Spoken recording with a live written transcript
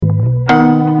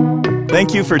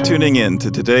Thank you for tuning in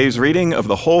to today's reading of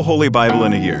the whole Holy Bible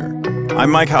in a year. I'm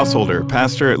Mike Householder,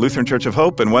 pastor at Lutheran Church of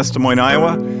Hope in West Des Moines,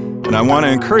 Iowa, and I want to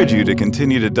encourage you to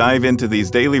continue to dive into these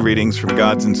daily readings from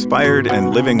God's inspired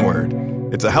and living Word.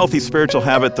 It's a healthy spiritual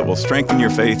habit that will strengthen your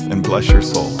faith and bless your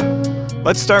soul.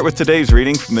 Let's start with today's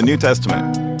reading from the New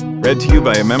Testament, read to you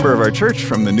by a member of our church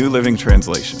from the New Living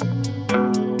Translation.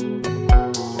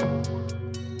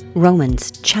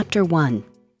 Romans chapter 1.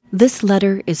 This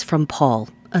letter is from Paul,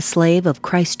 a slave of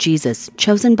Christ Jesus,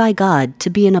 chosen by God to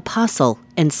be an apostle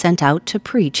and sent out to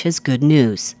preach his good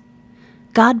news.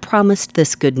 God promised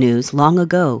this good news long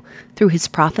ago through his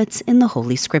prophets in the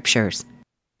Holy Scriptures.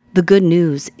 The good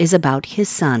news is about his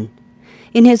Son.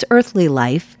 In his earthly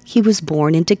life, he was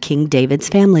born into King David's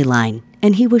family line,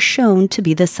 and he was shown to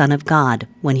be the Son of God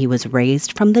when he was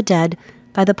raised from the dead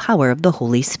by the power of the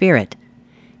Holy Spirit.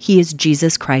 He is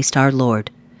Jesus Christ our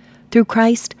Lord. Through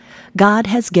Christ, God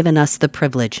has given us the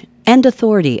privilege and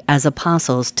authority as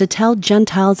apostles to tell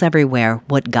Gentiles everywhere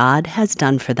what God has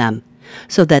done for them,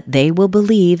 so that they will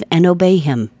believe and obey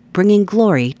him, bringing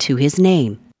glory to his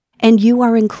name. And you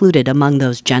are included among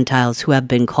those Gentiles who have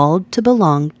been called to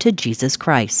belong to Jesus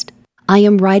Christ. I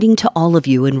am writing to all of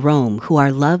you in Rome who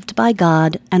are loved by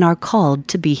God and are called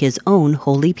to be his own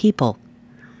holy people.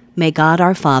 May God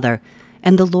our Father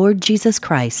and the Lord Jesus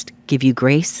Christ give you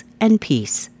grace and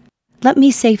peace. Let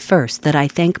me say first that I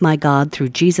thank my God through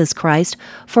Jesus Christ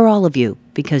for all of you,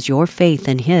 because your faith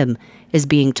in him is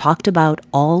being talked about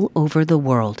all over the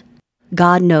world.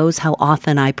 God knows how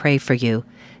often I pray for you.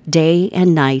 Day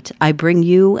and night I bring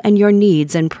you and your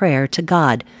needs in prayer to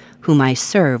God, whom I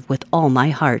serve with all my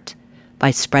heart,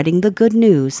 by spreading the good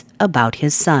news about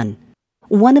his Son.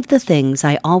 One of the things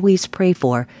I always pray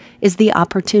for is the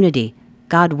opportunity,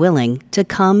 God willing, to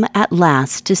come at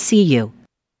last to see you.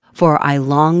 For I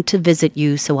long to visit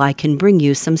you so I can bring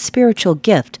you some spiritual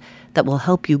gift that will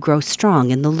help you grow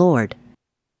strong in the Lord.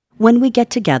 When we get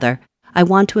together, I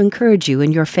want to encourage you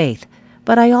in your faith,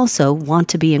 but I also want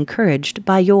to be encouraged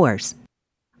by yours.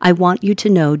 I want you to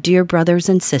know, dear brothers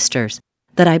and sisters,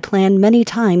 that I planned many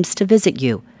times to visit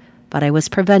you, but I was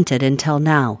prevented until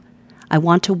now. I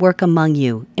want to work among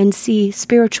you and see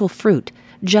spiritual fruit,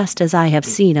 just as I have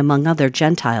seen among other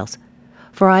Gentiles.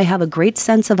 For I have a great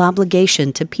sense of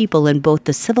obligation to people in both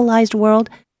the civilized world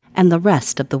and the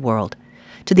rest of the world,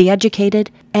 to the educated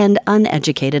and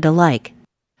uneducated alike.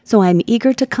 So I am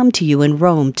eager to come to you in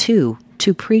Rome, too,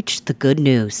 to preach the good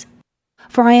news.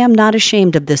 For I am not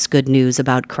ashamed of this good news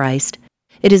about Christ.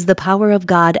 It is the power of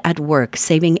God at work,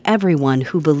 saving everyone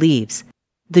who believes,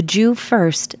 the Jew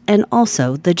first and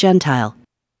also the Gentile.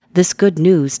 This good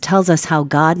news tells us how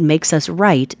God makes us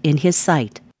right in his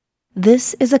sight.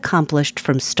 This is accomplished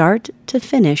from start to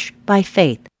finish by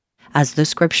faith. As the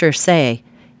Scriptures say,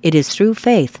 it is through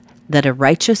faith that a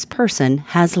righteous person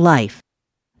has life.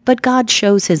 But God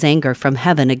shows his anger from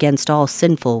heaven against all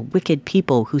sinful, wicked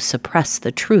people who suppress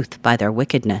the truth by their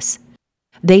wickedness.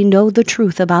 They know the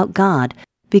truth about God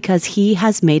because he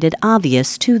has made it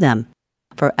obvious to them.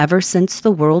 For ever since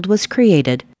the world was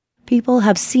created, people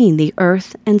have seen the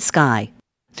earth and sky.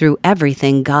 Through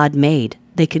everything God made,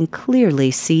 they can clearly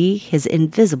see his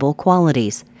invisible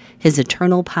qualities, his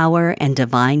eternal power and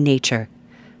divine nature.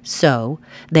 So,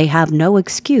 they have no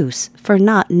excuse for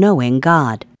not knowing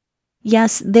God.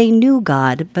 Yes, they knew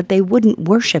God, but they wouldn't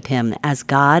worship him as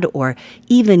God or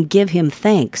even give him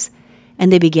thanks, and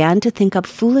they began to think up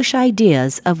foolish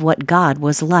ideas of what God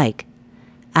was like.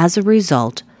 As a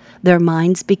result, their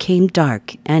minds became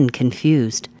dark and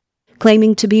confused.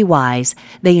 Claiming to be wise,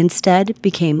 they instead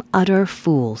became utter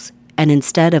fools, and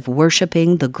instead of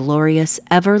worshiping the glorious,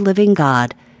 ever-living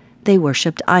God, they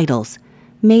worshipped idols,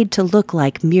 made to look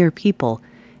like mere people,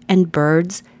 and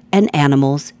birds and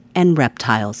animals and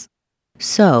reptiles.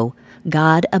 So,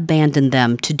 God abandoned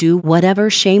them to do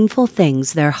whatever shameful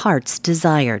things their hearts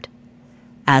desired.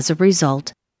 As a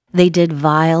result, they did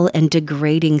vile and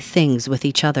degrading things with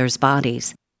each other's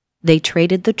bodies. They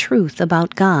traded the truth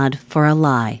about God for a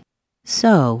lie.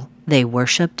 So, they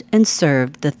worshipped and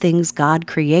served the things God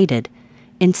created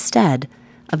instead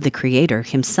of the Creator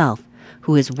himself,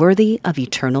 who is worthy of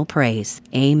eternal praise.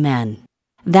 Amen.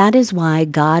 That is why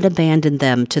God abandoned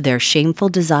them to their shameful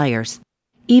desires.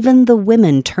 Even the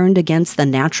women turned against the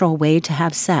natural way to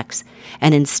have sex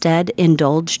and instead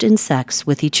indulged in sex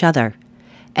with each other.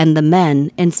 And the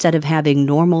men, instead of having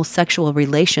normal sexual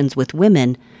relations with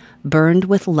women, burned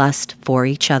with lust for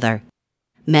each other.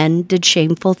 Men did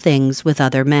shameful things with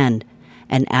other men,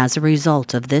 and as a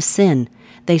result of this sin,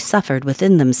 they suffered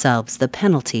within themselves the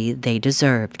penalty they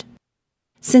deserved.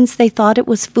 Since they thought it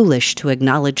was foolish to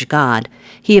acknowledge God,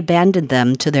 he abandoned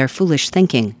them to their foolish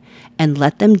thinking and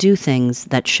let them do things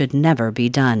that should never be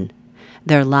done.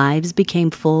 Their lives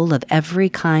became full of every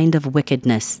kind of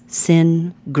wickedness,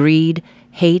 sin, greed,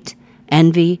 hate,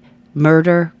 envy,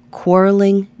 murder,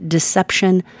 quarreling,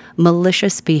 deception,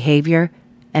 malicious behavior,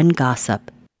 and gossip.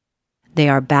 They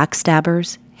are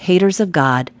backstabbers, haters of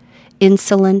God,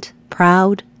 insolent,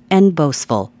 proud, and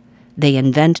boastful. They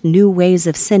invent new ways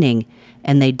of sinning,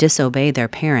 and they disobey their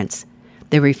parents.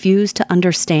 They refuse to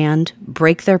understand,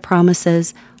 break their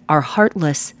promises, are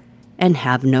heartless, and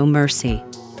have no mercy.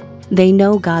 They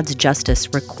know God's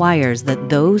justice requires that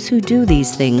those who do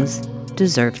these things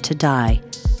deserve to die,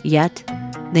 yet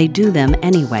they do them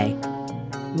anyway.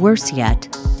 Worse yet,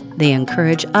 they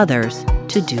encourage others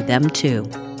to do them too.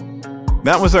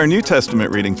 That was our New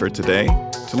Testament reading for today.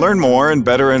 To learn more and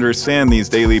better understand these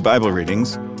daily Bible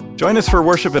readings, join us for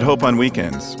Worship at Hope on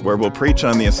weekends, where we'll preach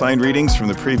on the assigned readings from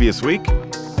the previous week,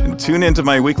 and tune into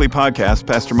my weekly podcast,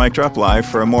 Pastor Mike Drop Live,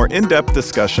 for a more in-depth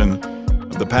discussion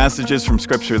of the passages from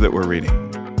Scripture that we're reading.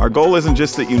 Our goal isn't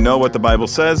just that you know what the Bible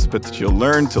says, but that you'll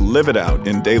learn to live it out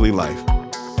in daily life.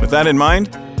 With that in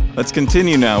mind, let's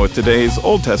continue now with today's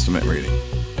Old Testament reading.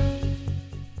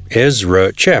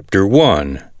 Ezra chapter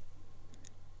 1.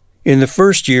 In the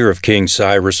first year of King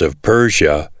Cyrus of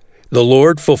Persia, the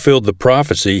Lord fulfilled the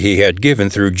prophecy he had given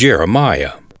through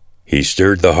Jeremiah. He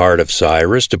stirred the heart of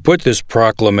Cyrus to put this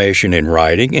proclamation in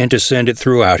writing and to send it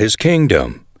throughout his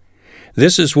kingdom.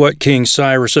 This is what King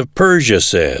Cyrus of Persia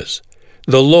says: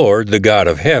 "The Lord, the God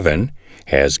of heaven,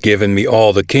 has given me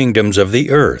all the kingdoms of the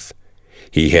earth.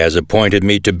 He has appointed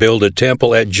me to build a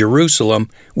temple at Jerusalem,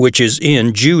 which is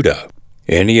in Judah.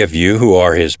 Any of you who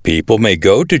are his people may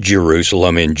go to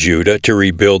Jerusalem in Judah to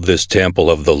rebuild this temple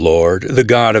of the Lord, the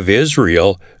God of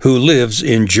Israel, who lives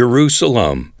in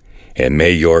Jerusalem. And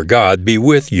may your God be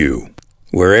with you.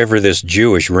 Wherever this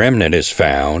Jewish remnant is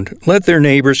found, let their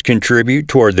neighbors contribute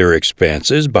toward their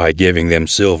expenses by giving them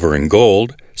silver and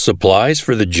gold, supplies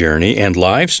for the journey, and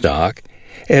livestock,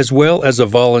 as well as a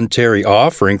voluntary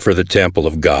offering for the temple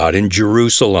of God in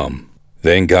Jerusalem."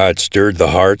 Then God stirred the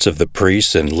hearts of the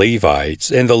priests and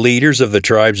Levites and the leaders of the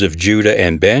tribes of Judah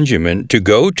and Benjamin to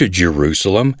go to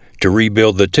Jerusalem to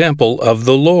rebuild the temple of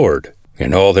the Lord.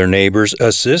 And all their neighbors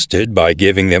assisted by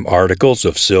giving them articles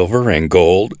of silver and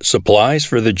gold, supplies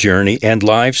for the journey, and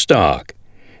livestock.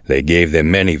 They gave them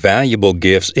many valuable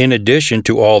gifts in addition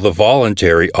to all the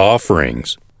voluntary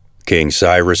offerings. King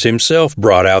Cyrus himself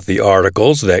brought out the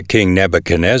articles that King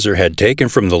Nebuchadnezzar had taken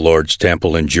from the Lord's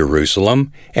temple in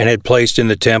Jerusalem and had placed in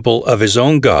the temple of his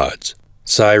own gods.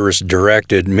 Cyrus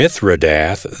directed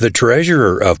Mithredath, the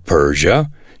treasurer of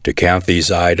Persia, to count these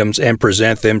items and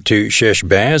present them to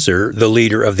Sheshbazzar, the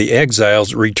leader of the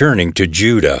exiles returning to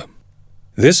Judah.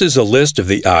 This is a list of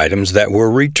the items that were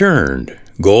returned: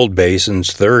 gold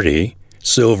basins 30,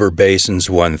 silver basins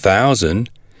 1,000,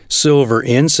 silver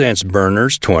incense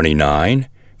burners 29,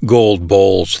 gold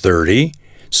bowls 30,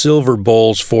 silver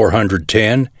bowls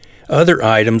 410, other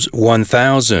items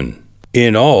 1,000.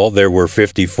 In all, there were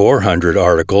 5,400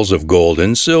 articles of gold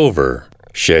and silver.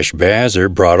 Sheshbazzar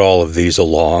brought all of these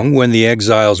along when the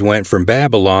exiles went from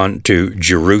Babylon to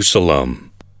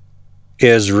Jerusalem.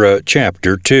 Ezra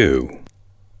chapter 2.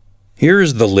 Here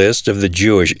is the list of the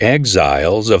Jewish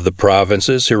exiles of the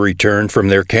provinces who returned from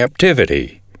their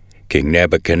captivity. King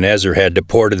Nebuchadnezzar had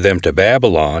deported them to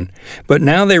Babylon, but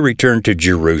now they returned to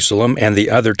Jerusalem and the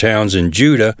other towns in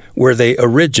Judah where they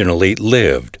originally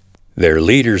lived. Their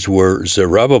leaders were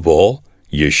Zerubbabel,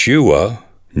 Yeshua,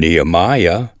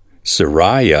 Nehemiah,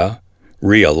 Sariah,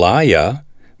 Realiah,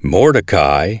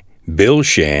 Mordecai,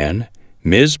 Bilshan,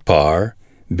 Mizpar,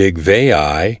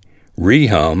 Bigvai,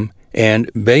 Rehum,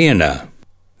 and Baanah.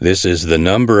 This is the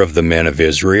number of the men of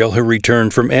Israel who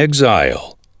returned from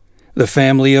exile. The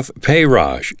family of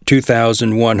Parosh,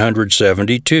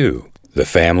 2,172. The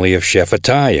family of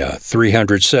Shephatiah,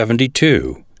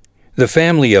 372. The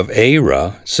family of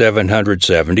Arah,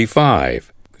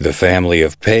 775. The family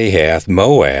of Pahath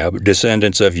Moab,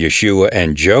 descendants of Yeshua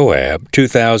and Joab,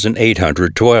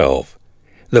 2,812.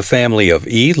 The family of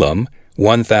Elam,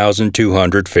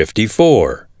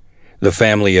 1,254. The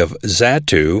family of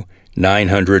Zattu,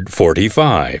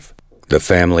 945. The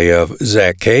family of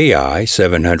Zacchaei,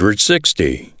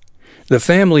 760. The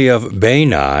family of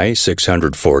Bani,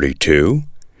 642.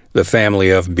 The family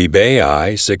of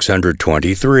Bebai,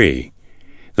 623.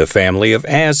 The family of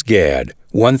Asgad,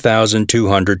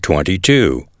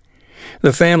 1,222.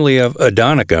 The family of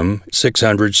Adonikam,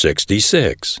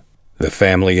 666. The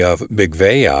family of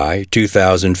Bigvai,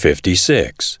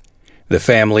 2,056. The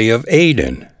family of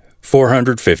Adin,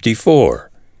 454.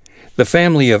 The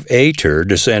family of Ater,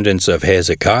 descendants of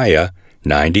Hezekiah,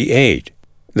 98.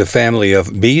 The family of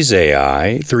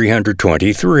Bezai,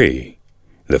 323.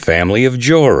 The family of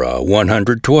Jorah,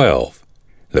 112.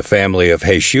 The family of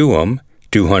Hashum,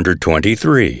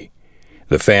 223.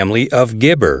 The family of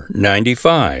Gibber,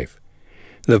 95.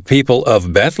 The people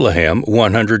of Bethlehem,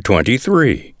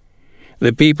 123.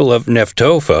 The people of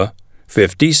Nephtophah,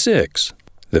 56.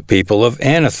 The people of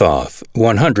Anathoth,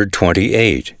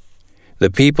 128. The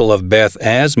people of Beth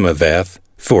Asmaveth,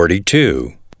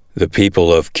 42. The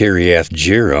people of Kiriath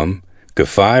Jearim,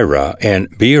 Kephirah, and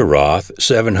Beeroth,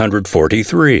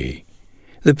 743.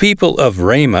 The people of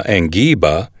Ramah and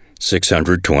Geba,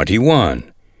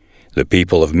 621. The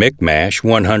people of Michmash,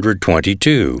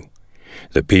 122.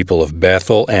 The people of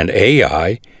Bethel and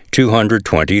Ai,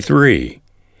 223.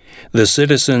 The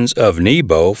citizens of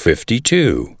Nebo,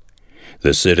 52.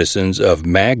 The citizens of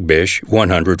Magbish,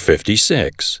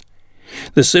 156.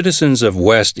 The citizens of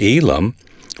West Elam,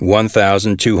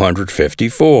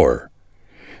 1,254.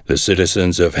 The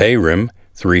citizens of Harim,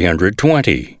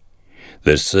 320.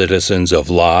 The citizens of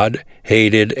Lod,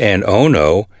 Hadid, and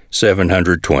Ono,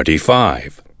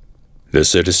 725. The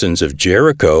citizens of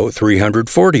Jericho,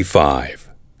 345.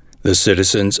 The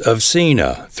citizens of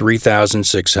Sina,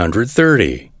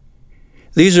 3,630.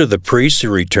 These are the priests who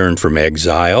returned from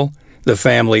exile, the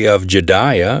family of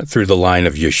Jediah, through the line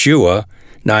of Yeshua,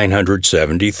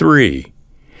 973.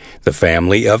 The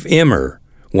family of Immer,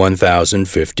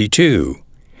 1,052.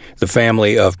 The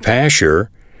family of Pashur,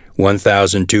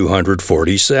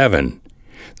 1,247.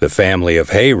 The family of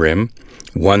Harim,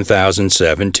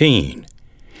 1,017.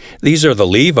 These are the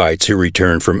Levites who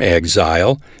returned from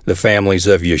exile, the families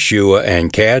of Yeshua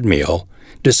and Kadmiel,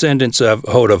 descendants of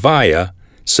Hodaviah,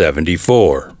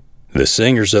 74. The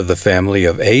singers of the family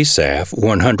of Asaph,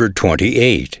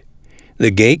 128.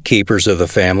 The gatekeepers of the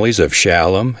families of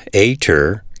Shallum,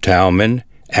 Ater, Talman,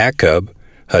 Akub,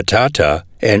 Hatata,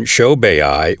 and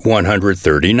Shobai,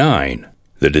 139.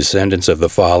 The descendants of the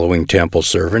following temple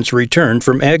servants returned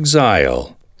from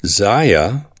exile: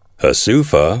 Ziah,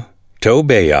 Hasupha,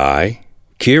 Tobai,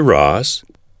 Kiros,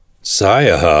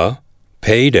 Siaha,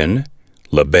 Padon,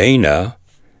 Labana,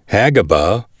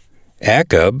 Hagabah,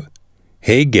 Akub,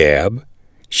 Hagab,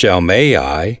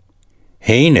 Shalmai,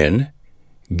 Hanan,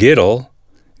 Giddel,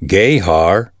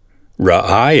 Gahar,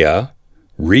 Raiah,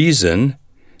 Rezin,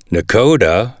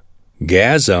 Nakoda,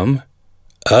 Gazam,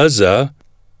 Uzzah,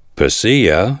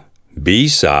 Paseah,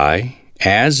 Besai,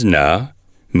 Asna,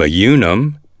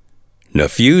 Meunim,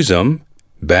 Nephuzim,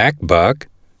 Bakbuk,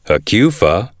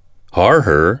 Hakupha,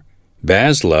 Harher,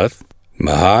 Basluth,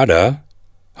 Mahada,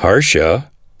 Harsha,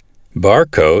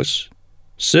 Barkos,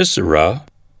 Sisera,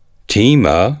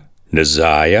 Tema,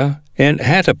 Neziah, and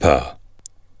Hatapah.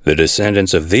 The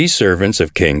descendants of these servants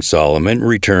of King Solomon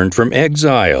returned from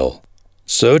exile: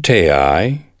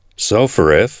 Sotai,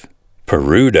 Sophereth,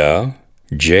 Peruda,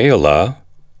 Jaela,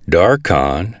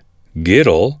 Darkon,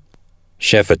 Giddel,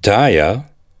 Shephatiah,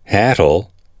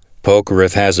 Hattil,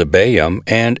 Pokereth-Hazabaim,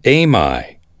 and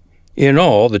Amai. In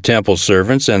all, the temple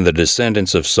servants and the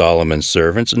descendants of Solomon's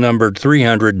servants numbered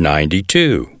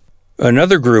 392.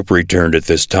 Another group returned at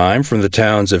this time from the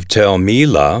towns of Tel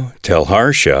Melah, Tel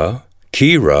Harsha,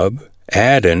 Kerub,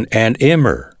 Adon, and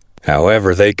Immer.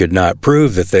 However, they could not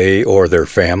prove that they or their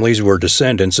families were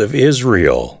descendants of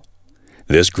Israel.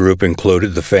 This group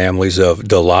included the families of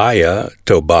Deliah,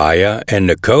 Tobiah, and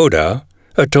Nekoda,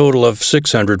 a total of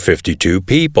 652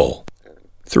 people.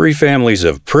 3 families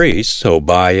of priests,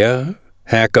 Hobiah,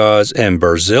 Hakkoz, and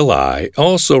Barzillai,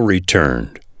 also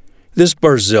returned. This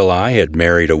Barzillai had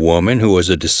married a woman who was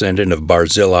a descendant of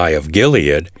Barzillai of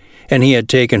Gilead, and he had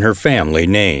taken her family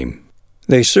name.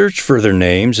 They searched for their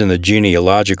names in the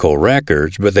genealogical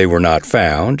records, but they were not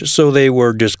found, so they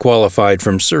were disqualified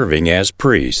from serving as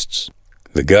priests.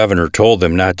 The governor told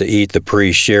them not to eat the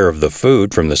priest's share of the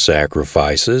food from the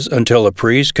sacrifices until a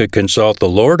priest could consult the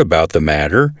Lord about the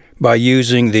matter by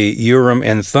using the Urim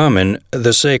and Thummim,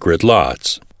 the sacred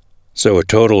lots. So a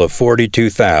total of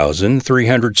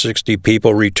 42,360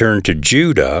 people returned to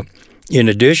Judah, in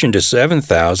addition to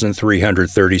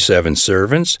 7,337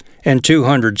 servants and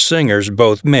 200 singers,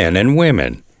 both men and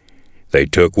women. They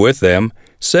took with them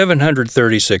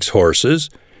 736 horses,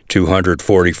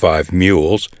 245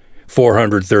 mules,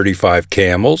 435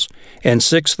 camels, and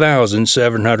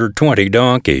 6,720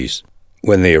 donkeys.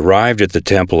 When they arrived at the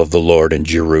temple of the Lord in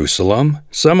Jerusalem,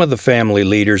 some of the family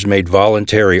leaders made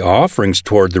voluntary offerings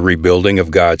toward the rebuilding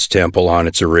of God's temple on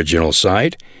its original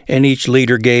site, and each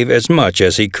leader gave as much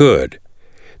as he could.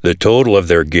 The total of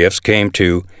their gifts came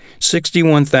to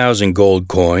 61,000 gold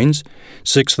coins,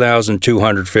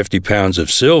 6,250 pounds of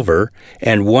silver,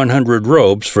 and 100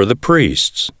 robes for the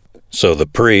priests. So the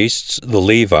priests, the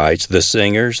Levites, the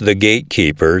singers, the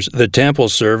gatekeepers, the temple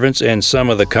servants, and some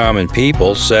of the common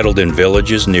people settled in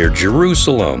villages near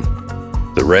Jerusalem.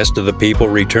 The rest of the people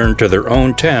returned to their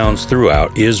own towns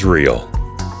throughout Israel.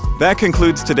 That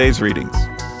concludes today's readings.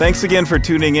 Thanks again for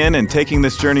tuning in and taking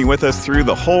this journey with us through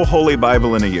the whole Holy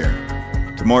Bible in a year.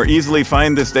 To more easily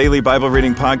find this daily Bible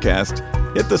reading podcast,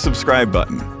 hit the subscribe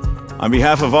button. On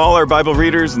behalf of all our Bible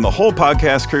readers and the whole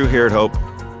podcast crew here at Hope,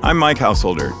 I'm Mike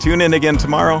Householder. Tune in again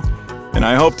tomorrow, and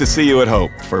I hope to see you at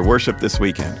Hope for worship this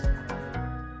weekend.